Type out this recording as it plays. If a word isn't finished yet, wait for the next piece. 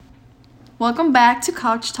Welcome back to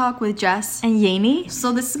Couch Talk with Jess and Yeni.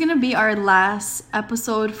 So this is going to be our last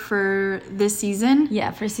episode for this season. Yeah,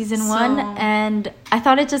 for season 1. And I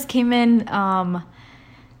thought it just came in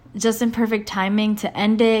just in perfect timing to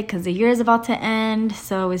end it because the year is about to end.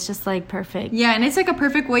 So it's just like perfect. Yeah, and it's like a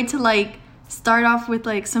perfect way to like start off with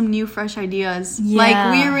like some new fresh ideas. Yeah.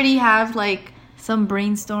 Like we already have like some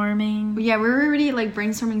brainstorming. Yeah, we're already like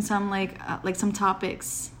brainstorming some like some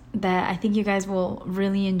topics that I think you guys will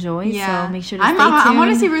really enjoy. Yeah. So make sure to stay tuned. I'm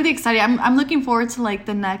honestly really excited. I'm looking forward to like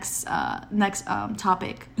the next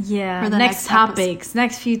topic. Yeah. For the next topics.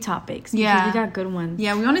 Next few topics. Yeah. We got good ones.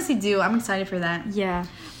 Yeah, we honestly do. I'm excited for that. Yeah.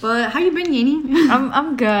 But how you been, Yeni?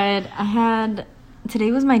 I'm good.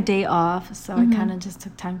 Today was my day off, so I kind of just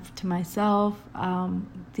took time to myself.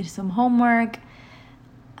 Did some homework.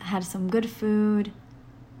 Had some good food.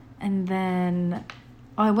 And then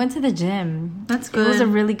I went to the gym. That's good. It was a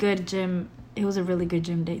really good gym. It was a really good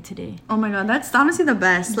gym day today. Oh my god, that's honestly the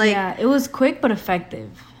best. Like, yeah, it was quick but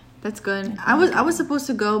effective. That's good. I was supposed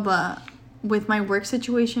to go, but with my work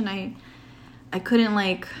situation, I couldn't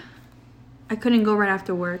go right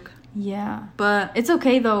after work. Yeah, but it's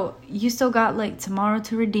okay though. You still got like tomorrow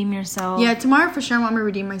to redeem yourself. Yeah, tomorrow for sure. I'm gonna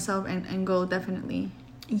redeem myself and go definitely.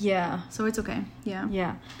 Yeah. So it's okay. Yeah.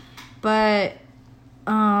 Yeah, but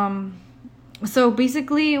so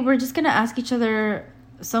basically, we're just gonna ask each other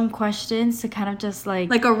some questions to kind of just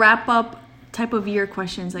like a wrap up type of year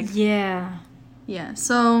questions. Like yeah.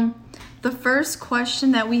 So the first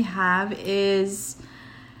question that we have is,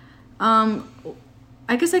 I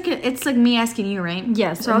guess it's like me asking you, right?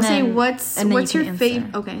 Yes. So I'll say what's your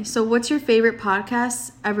favorite? Okay. So what's your favorite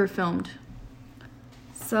podcast ever filmed?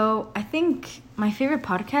 So I think my favorite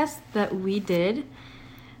podcast that we did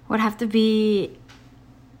would have to be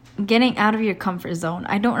Getting Out of Your Comfort Zone.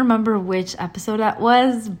 I don't remember which episode that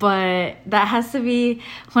was, but that has to be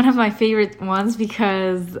one of my favorite ones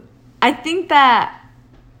because I think that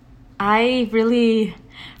I really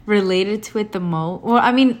related to it the most. Well,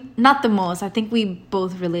 I mean, not the most. I think we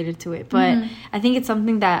both related to it, but I think it's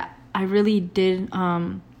something that I really did.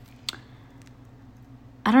 I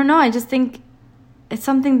don't know. I just think it's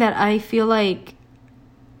something that I feel like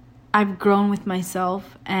I've grown with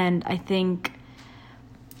myself, and I think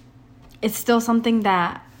it's still something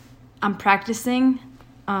that I'm practicing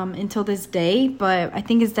until this day, but I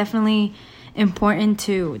think it's definitely important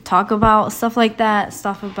to talk about stuff like that,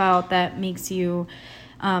 stuff about that makes you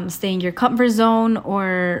stay in your comfort zone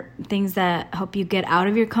or things that help you get out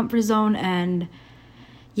of your comfort zone. And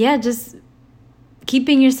yeah, just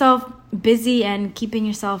keeping yourself busy and keeping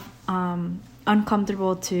yourself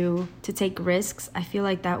uncomfortable to take risks. I feel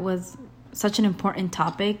like that was such an important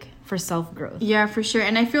topic for self-growth. Yeah, for sure.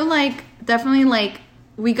 And I feel like definitely like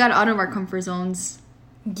we got out of our comfort zones.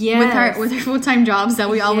 Yeah, with our full-time jobs that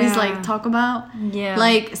we always like talk about. Yeah,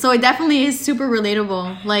 like so it definitely is super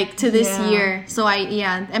relatable like to this year. So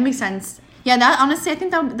that makes sense. Yeah, that honestly I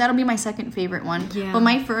think that'll be my second favorite one. Yeah. But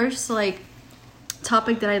my first like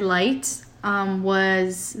topic that I liked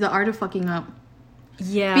was the art of fucking up.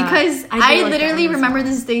 Yeah, because I literally remember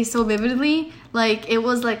this day so vividly. Like it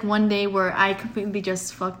was like one day where I completely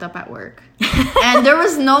just fucked up at work, and there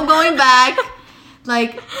was no going back.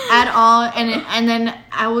 Like at all, and then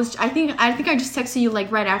I think I just texted you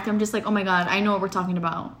like right after. I'm just like, oh my god, I know what we're talking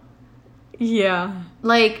about. Yeah.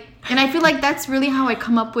 Like, and I feel like that's really how I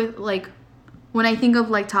come up with like when I think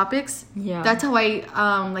of like topics. Yeah. That's how I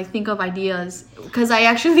like think of ideas, because I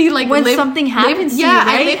actually like when something happens to you, right?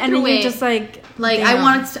 I lived and through then it. you're just like I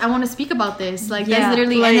want to speak about this. Like that's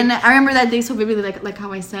literally. Like, and then I remember that day so vividly, like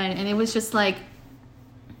how I said, and it was just like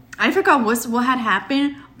I forgot what had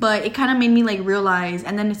happened. But it kind of made me like realize,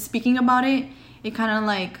 and then speaking about it, it kind of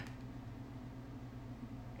like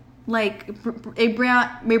it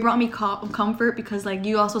brought me comfort because like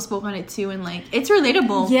you also spoke on it too, and like it's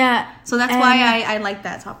relatable. Yeah. So that's why I like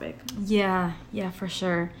that topic. Yeah, for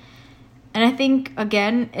sure. And I think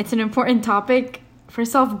again, it's an important topic for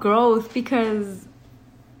self-growth because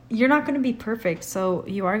you're not going to be perfect, so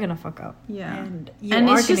you are going to fuck up. Yeah. And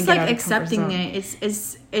it's just like accepting it.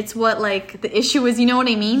 It's what like the issue is, you know what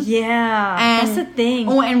I mean? Yeah. And, that's the thing.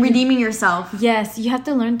 Oh, and redeeming yourself. Yes, you have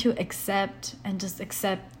to learn to accept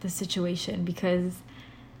the situation because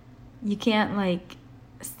you can't like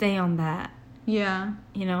stay on that. Yeah.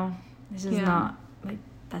 You know? It's just not like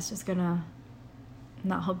that's just going to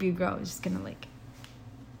not help you grow. It's just going to like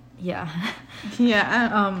yeah.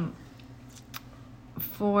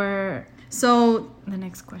 So the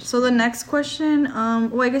next question.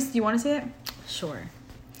 I guess, do you want to say it? Sure.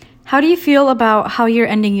 How do you feel about how you're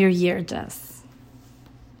ending your year, Jess?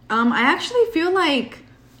 I actually feel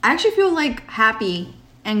like happy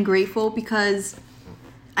and grateful because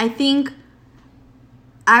I think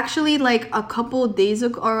actually like a couple days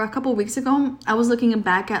ago or a couple weeks ago, I was looking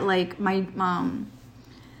back at like my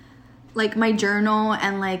journal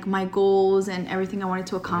and like my goals and everything I wanted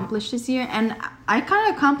to accomplish this year, and I kind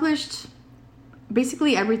of accomplished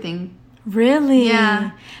basically everything. Really?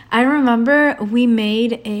 Yeah. I remember we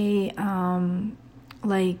made a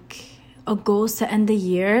goals to end the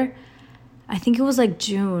year. I think it was like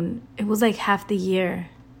June. It was like half the year.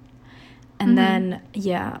 And then,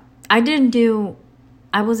 yeah,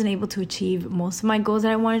 I wasn't able to achieve most of my goals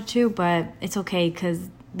that I wanted to, but it's okay because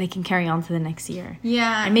they can carry on to the next year.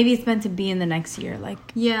 Yeah. And maybe it's meant to be in the next year, like,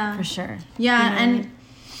 yeah, for sure. Yeah, you know and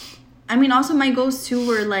I mean, also my goals too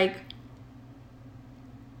were like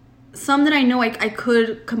some that I know I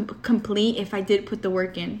could complete if I did put the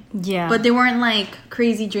work in. Yeah. But they weren't like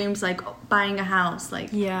crazy dreams like buying a house, like,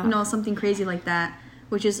 yeah, you know, something crazy like that,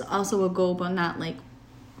 which is also a goal, but not like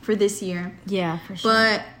for this year. Yeah, for sure.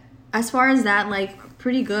 But as far as that, like,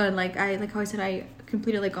 pretty good. Like how I said, I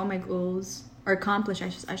completed like all my goals, or accomplished,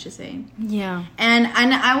 I should say. Yeah. And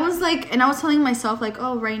I was like, and I was telling myself like,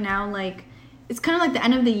 oh, right now, like, it's kind of like the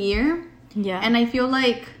end of the year. Yeah. And I feel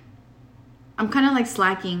like I'm kind of like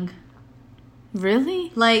slacking.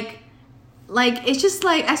 Really? Like it's just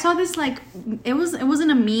like I saw this, like, it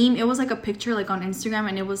wasn't a meme, it was like a picture like on Instagram,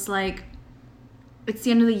 and it was like, it's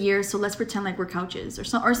the end of the year, so let's pretend like we're couches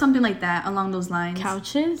or something like that along those lines.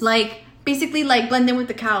 Couches? Like basically like blend in with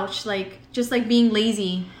the couch, like just like being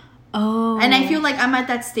lazy. Oh. And I feel like I'm at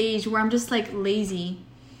that stage where I'm just like lazy.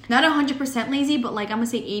 Not 100% lazy, but like I'm gonna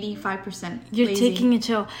say 85% You're lazy. taking a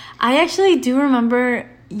chill. I actually do remember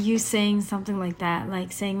you saying something like that,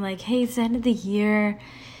 like saying like, "Hey, it's the end of the year.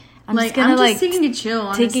 I'm just gonna like taking a chill,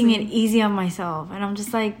 honestly. taking it easy on myself." And I'm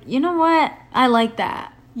just like, you know what? I like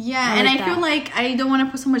that. Yeah, and I feel like I don't want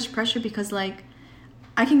to put so much pressure because like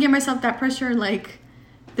I can give myself that pressure like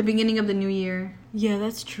the beginning of the new year. Yeah,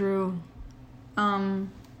 that's true.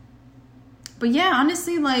 But yeah,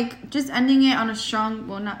 honestly, like just ending it on a strong.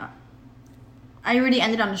 Well, not. I already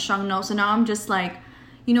ended on a strong note, so now I'm just like,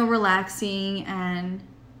 you know, relaxing and,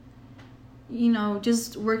 you know,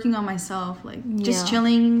 just working on myself, like just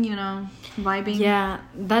chilling, you know, vibing. Yeah,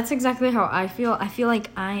 that's exactly how I feel. I feel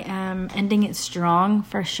like I am ending it strong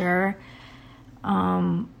for sure.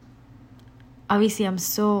 Obviously, I'm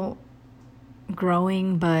still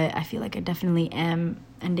growing, but I feel like I definitely am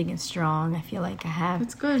ending it strong. I feel like I have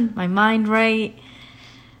That's good. my mind right.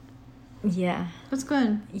 Yeah. That's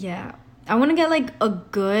good. Yeah. I want to get like a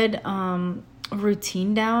good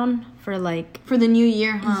routine down for the new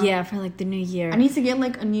year, huh? Yeah, for like the new year. I need to get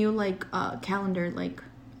like a new like calendar, like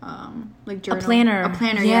journal. A planner.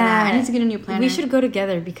 Yeah. I need to get a new planner. We should go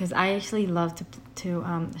together because I actually love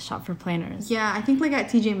to shop for planners. Yeah, I think like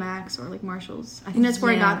at TJ Maxx or like Marshall's. I think that's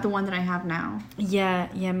where I got the one that I have now. Yeah,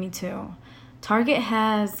 me too. Target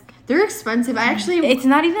has... They're expensive. It's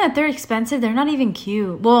not even that they're expensive. They're not even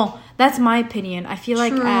cute. Well, that's my opinion. I feel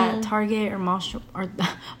like at Target or Marshalls.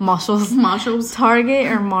 Target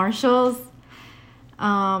or Marshalls, you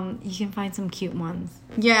can find some cute ones.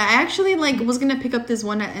 Yeah, I actually like was gonna pick up this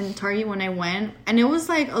one in Target when I went, and it was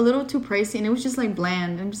like a little too pricey, and it was just like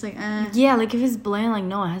bland. I'm just like, eh. Yeah, like if it's bland, like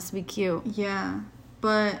no, it has to be cute. Yeah,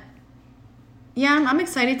 but yeah, I'm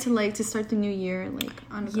excited to start the new year like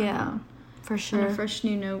on for sure, on a fresh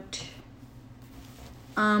new note.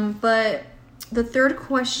 But the third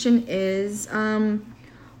question is,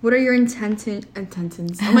 what are your intentions?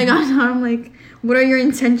 Oh my god, I'm like, what are your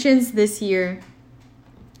intentions this year?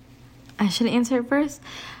 I should answer it first.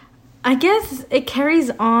 I guess it carries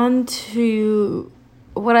on to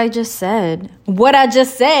what I just said. You better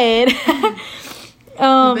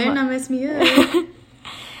not mess me up.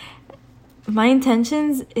 My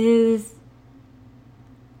intentions is,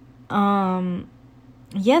 so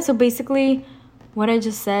basically what I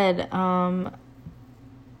just said,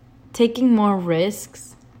 taking more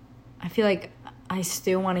risks. I feel like I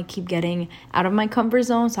still want to keep getting out of my comfort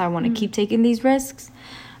zone, so I want to keep taking these risks.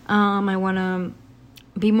 I want to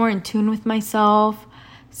be more in tune with myself,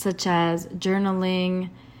 such as journaling,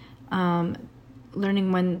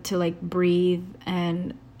 learning when to like breathe,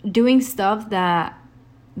 and doing stuff that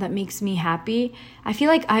makes me happy. I feel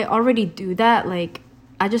like I already do that. Like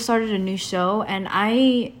I just started a new show, and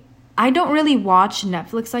I don't really watch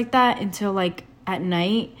Netflix like that until like at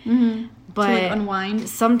night. But to like unwind.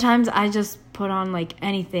 Sometimes I just put on like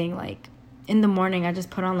anything, like in the morning I just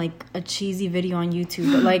put on like a cheesy video on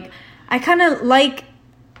YouTube. But like I kind of like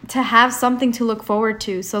to have something to look forward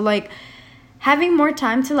to. So like having more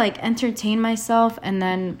time to like entertain myself, and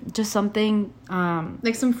then just something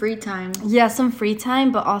like some free time. Yeah, some free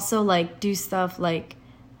time, but also like do stuff like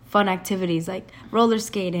fun activities like roller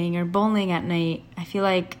skating or bowling at night. I feel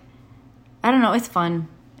like, I don't know, it's fun.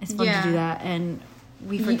 It's fun to do that, and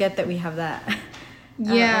we forget that we have that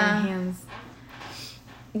on our hands.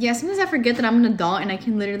 Yeah, sometimes I forget that I'm an adult and I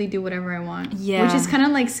can literally do whatever I want. Yeah. Which is kind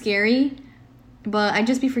of like scary, but I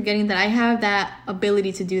just be forgetting that I have that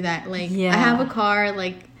ability to do that. Like, I have a car,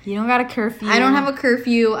 like... You don't got a curfew. I don't have a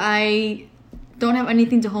curfew. I don't have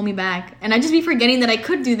anything to hold me back. And I just be forgetting that I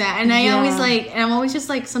could do that. And I always like... And I'm always just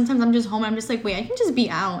like... Sometimes I'm just home and I'm just like, wait, I can just be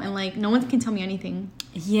out. And like, no one can tell me anything.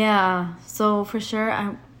 Yeah. So, for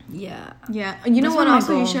sure, Yeah. You know what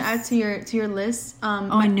also you should add to your list?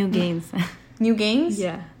 New games. New games?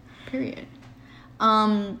 Yeah. Period.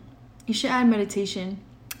 You should add meditation.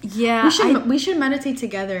 Yeah. We should meditate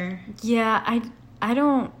together. Yeah,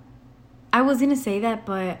 I was gonna say that,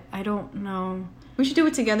 but I don't know. We should do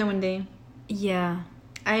it together one day. Yeah.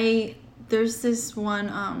 There's this one,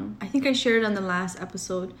 I think I shared it on the last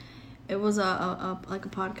episode. It was a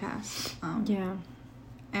podcast.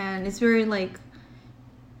 And it's very like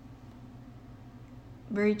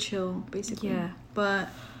very chill, basically. Yeah. But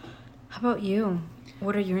how about you?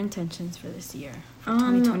 What are your intentions for this year, for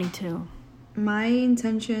 2022? My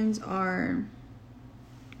intentions are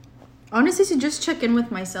honestly to just check in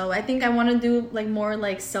with myself. I think I want to do like more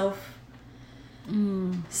like self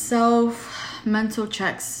mental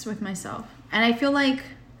checks with myself. And I feel like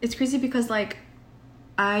it's crazy because like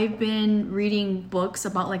I've been reading books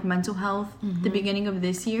about like mental health the beginning of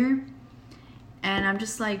this year, and I'm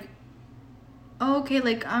just like, oh, okay,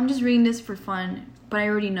 like I'm just reading this for fun, but I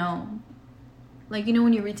already know. Like, you know,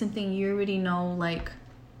 when you read something, you already know, like,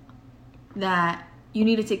 that you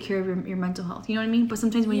need to take care of your mental health. You know what I mean? But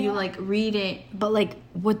sometimes when you, like, read it... But, like,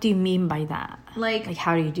 what do you mean by that? Like,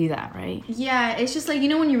 how do you do that, right? Yeah, it's just, like, you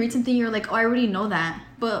know, when you read something, you're like, oh, I already know that.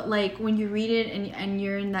 But, like, when you read it and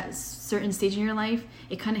you're in that certain stage in your life,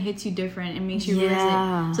 it kind of hits you different. It makes you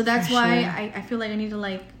realize it. So that's why I feel like I need to,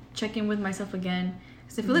 like, check in with myself again.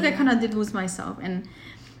 Because I feel like I kind of did lose myself. And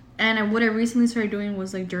what I recently started doing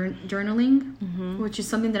was like journaling, which is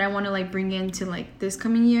something that I want to like bring into like this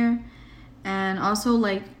coming year, and also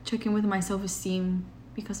like check in with my self-esteem,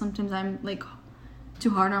 because sometimes I'm like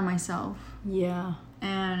too hard on myself. Yeah.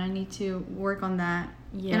 And I need to work on that.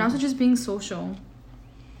 Yeah. And also just being social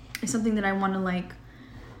is something that I want to like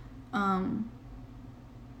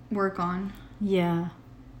work on. Yeah.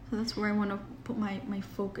 So that's where I want to put my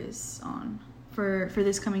focus on for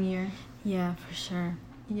this coming year. Yeah, for sure.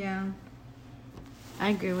 Yeah,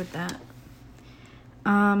 I agree with that.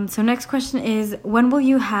 So next question is, when will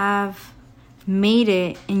you have made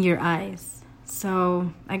it in your eyes?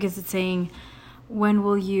 So I guess it's saying, when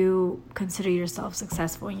will you consider yourself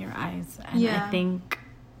successful in your eyes? And I think,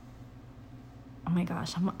 oh my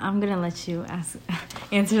gosh, I'm gonna let you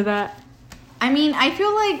answer that. I mean, I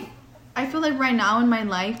feel like right now in my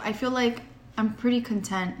life, I feel like I'm pretty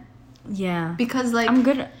content. Yeah. Because like I'm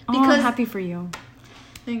good. I'm happy for you.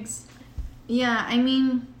 Thanks. Yeah, I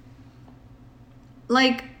mean,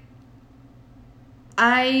 like,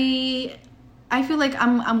 I feel like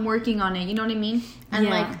I'm working on it. You know what I mean? And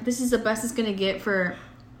like, this is the best it's gonna get for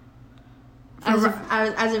as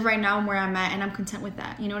of right now, where I'm at, and I'm content with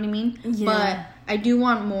that. You know what I mean? Yeah. But I do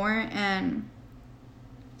want more, and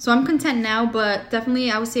so I'm content now. But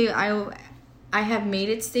definitely, I would say I have made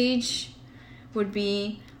it stage would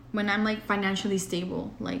be when I'm like financially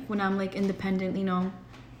stable, like when I'm like independent, you know,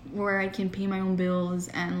 where I can pay my own bills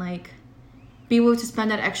and like be able to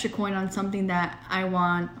spend that extra coin on something that I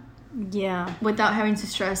want. Yeah. Without having to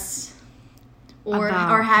stress or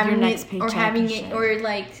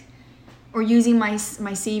using my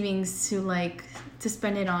savings to like to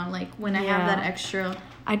spend it on, like when I have that extra.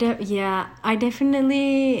 I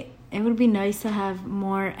definitely, it would be nice to have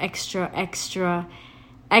more extra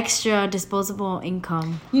disposable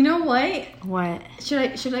income. You know what? What?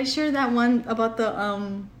 Should I share that one about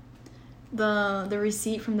the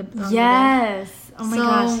receipt from the yes. Oh my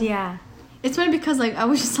gosh, yeah. It's funny because like I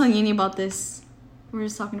was just telling Yini about this. We were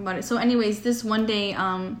just talking about it. So anyways, this one day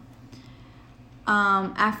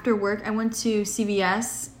after work, I went to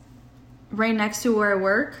CVS right next to where I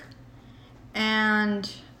work, and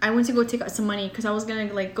I went to go take out some money because I was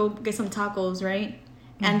gonna like go get some tacos, right?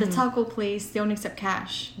 And the taco place, they don't accept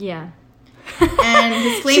cash. Yeah. And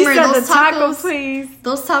disclaimer, those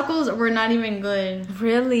tacos were not even good.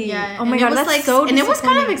 Really? Yeah. Oh my god, that's like, so disappointing. And it was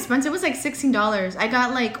kind of expensive. It was like $16. I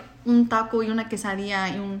got like un taco y una quesadilla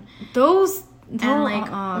y un...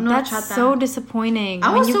 that's so disappointing.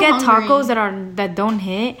 When you get tacos that don't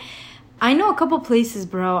hit. I know a couple places,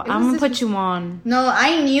 bro. I'm gonna put you on. No,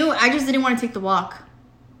 I knew. I just didn't want to take the walk.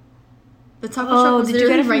 The taco shop was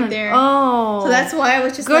literally right there. Oh. So that's why I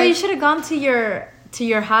was just Girl, like... you should have gone to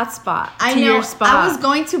your hot spot. I know. Your spot. I was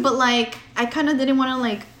going to, but, like, I kind of didn't want to,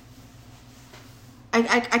 like...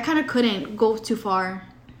 I kind of couldn't go too far.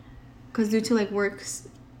 Because due to, like, work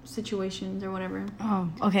situations or whatever. Oh,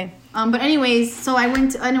 okay. But anyways, so I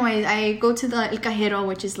went... I go to the El Cajero,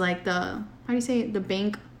 which is, like, the... How do you say it? The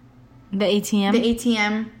bank? The ATM? The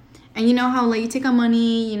ATM. And you know how, like, you take out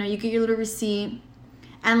money, you know, you get your little receipt.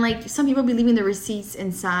 And, like, some people be leaving the receipts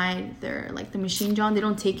inside their, like, the machine, John. They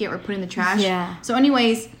don't take it or put it in the trash. Yeah. So,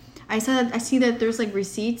 anyways, I see that there's, like,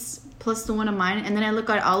 receipts plus the one of mine. And then I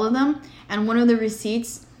look at all of them. And one of the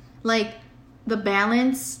receipts, like, the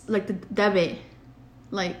balance, like, the debit,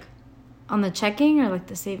 like... On the checking or, like,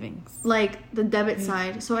 the savings? Like, the debit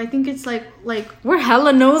side. So, I think it's, like... We're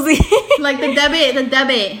hella nosy. Like, the debit.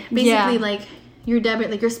 Basically, like, your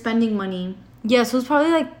debit, like, you're spending money. Yeah, so it's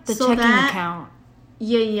probably, like, the checking account.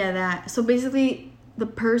 Yeah, that. So basically, the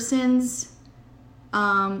person's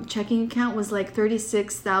checking account was like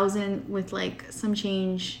 36,000 with like some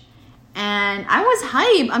change, and I was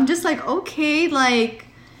hype. I'm just like, okay, like,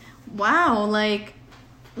 wow, like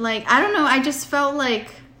I don't know. I just felt like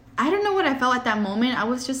I don't know what I felt at that moment. I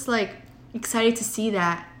was just like excited to see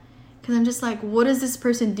that because I'm just like, what does this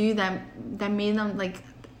person do that made them like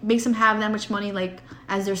makes them have that much money like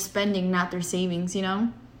as they're spending, not their savings, you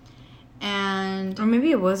know? And or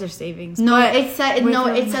maybe it was their savings. No, it said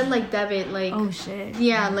like debit, like oh shit.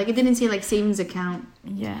 Yeah, like it didn't say like savings account.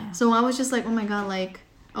 Yeah. So I was just like, oh my god, like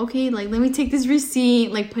okay, like let me take this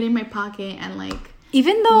receipt, like put it in my pocket and like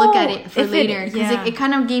even though look at it for later because yeah. it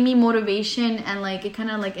kind of gave me motivation and like it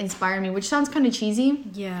kind of like inspired me, which sounds kind of cheesy.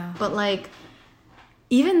 Yeah. But like,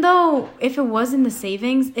 even though if it was in the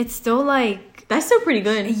savings, it's still like that's still pretty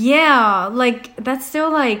good. Yeah, like that's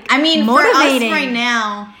still like I mean motivating. For us right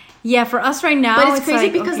now. Yeah, for us right now, but it's crazy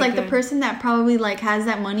like, because okay, like good. the person that probably like has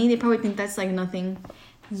that money, they probably think that's like nothing.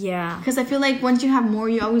 Yeah, because I feel like once you have more,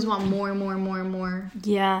 you always want more and more and more and more.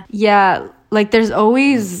 Yeah. Like there's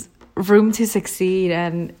always room to succeed,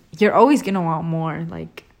 and you're always gonna want more.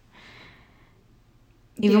 Like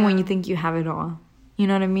even when you think you have it all, you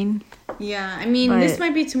know what I mean? Yeah, I mean this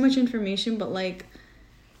might be too much information, but like,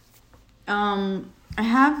 I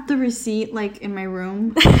have the receipt like in my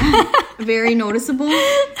room. Very noticeable,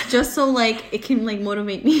 just so like it can like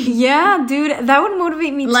motivate me. Yeah, dude, that would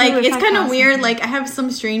motivate me too. Like it's kind of weird. Like I have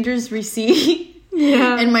some stranger's receipt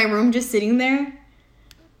in my room just sitting there.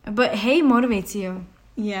 But hey, motivates you.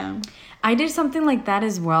 Yeah, I did something like that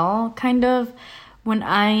as well. Kind of when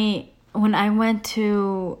I went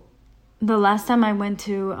to the last time I went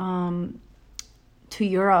to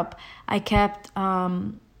Europe, I kept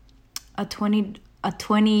a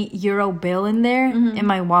 20 euro bill in there in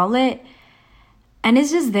my wallet, and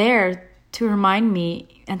it's just there to remind me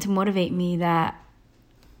and to motivate me that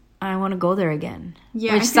I want to go there again.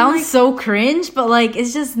 Yeah, which sounds like, so cringe, but like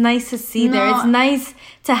it's just nice to see there. It's nice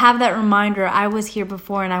to have that reminder. I was here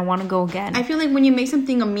before and I want to go again. I feel like when you make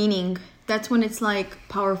something a meaning, that's when it's like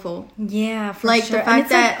powerful. Yeah, for like sure. The fact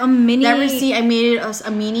that like that receipt I made it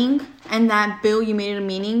a meaning, and that bill you made it a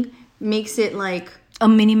meaning makes it like a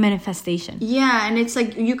mini manifestation. Yeah, and it's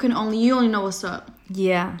like you only know what's up.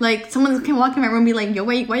 Yeah. Like someone can walk in my room and be like, yo,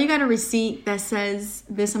 why you got a receipt that says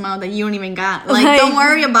this amount that you don't even got? Like don't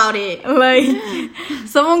worry about it. Like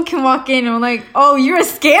someone can walk in and I'm like, oh, you're a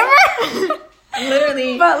scammer?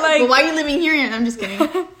 Literally. But why are you living here? I'm just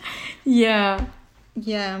kidding. Yeah.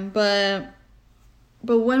 Yeah, but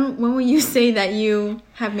when will you say that you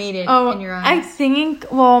have made it in your eyes? I think,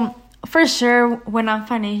 well, for sure, when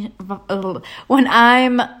I'm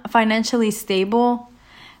financially stable,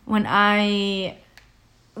 when I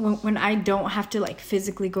don't have to like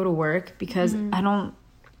physically go to work because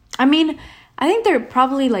I think there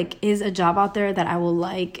probably like is a job out there that I will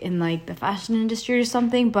like in like the fashion industry or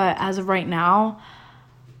something, but as of right now,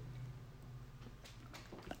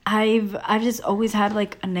 I've just always had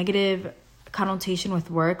like a negative connotation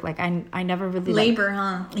with work. Like I never really labor,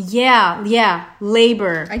 huh? Yeah,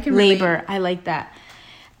 labor. I can relate. Labor. I like that.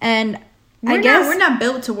 And we're not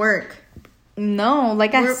built to work. No,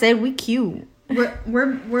 like I said, we cute.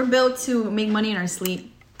 We're built to make money in our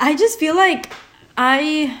sleep. I just feel like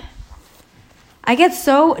I get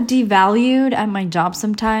so devalued at my job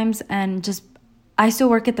sometimes, and just I still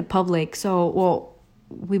work at the public, so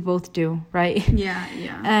we both do, right? Yeah.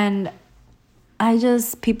 And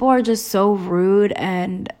people are just so rude,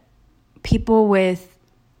 and people with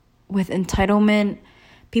entitlement,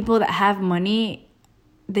 people that have money,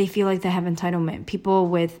 they feel like they have entitlement. People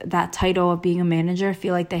with that title of being a manager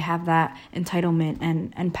feel like they have that entitlement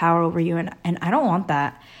and power over you, and I don't want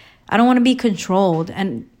that. I don't want to be controlled.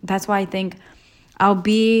 And that's why I think I'll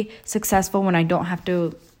be successful when I don't have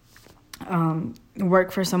to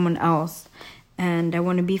work for someone else. And I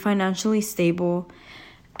want to be financially stable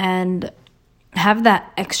and have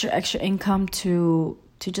that extra income to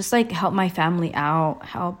just like help my family out,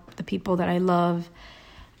 help the people that I love,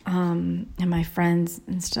 and my friends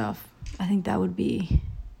and stuff. I think that would be,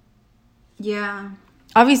 yeah,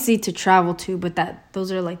 obviously to travel too, but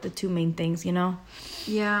those are like the two main things, you know.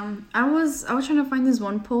 Yeah, I was trying to find this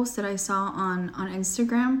one post that I saw on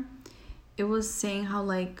Instagram. It was saying how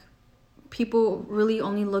like people really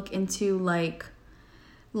only look into like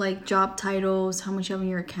job titles, how much you have in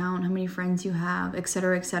your account, how many friends you have,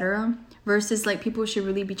 etc., versus like people should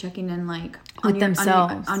really be checking in like on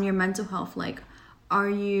themselves, on your mental health. Like, are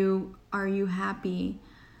you happy?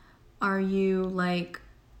 Are you like,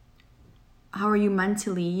 how are you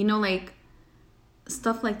mentally? You know, like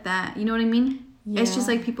stuff like that. You know what I mean? Yeah. It's just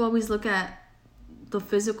like people always look at the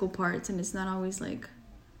physical parts, and it's not always like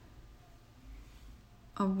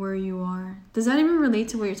of where you are. Does that even relate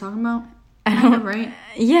to what you're talking about? Kind of, right?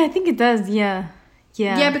 Yeah, I think it does. Yeah,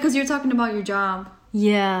 because you're talking about your job.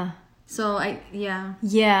 Yeah. So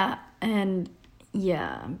and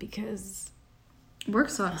because work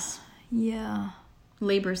sucks. Yeah.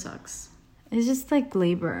 Labor sucks. It's just like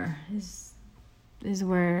labor is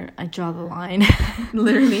where I draw the line.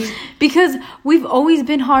 Literally. Because we've always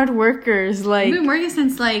been hard workers. Like, we've been working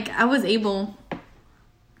since like I was able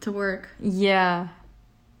to work. Yeah.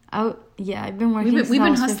 I've been working We've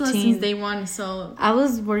been hustling since day one, so I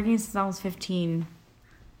was working since I was 15.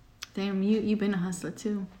 Damn, you've been a hustler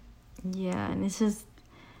too. Yeah, and it's just,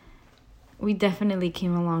 we definitely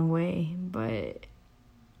came a long way, but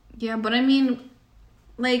yeah, but I mean,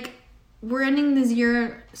 like, we're ending this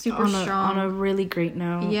year super strong on a really great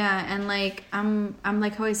note. Yeah, and like I'm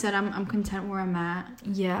like how I said, I'm content where I'm at.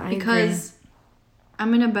 Yeah, because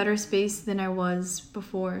I'm in a better space than I was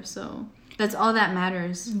before, so that's all that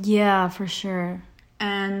matters. Yeah, for sure.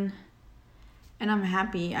 And I'm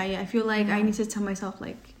happy. I feel like I need to tell myself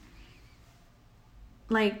like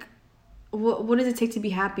what does it take to be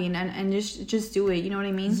happy, and just do it, you know what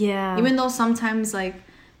I mean? Yeah. Even though sometimes like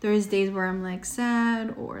there's days where I'm like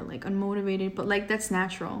sad or like unmotivated, but like that's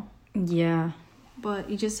natural. Yeah. But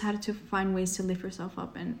you just had to find ways to lift yourself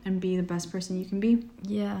up and be the best person you can be.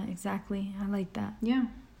 Yeah, exactly. I like that. Yeah.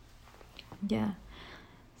 Yeah.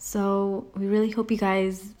 So we really hope you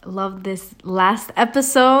guys loved this last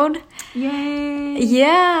episode. Yay.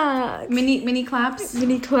 Yeah. Mini claps.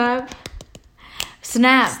 Mini clap.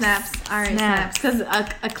 Snaps. All right, snaps. Because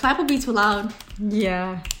a clap would be too loud.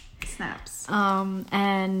 Yeah. Snaps.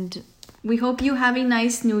 And we hope you have a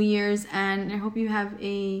nice New Year's, and I hope you had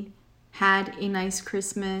a nice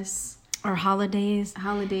Christmas or holidays.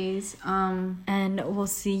 And we'll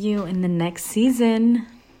see you in the next season.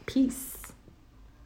 Peace.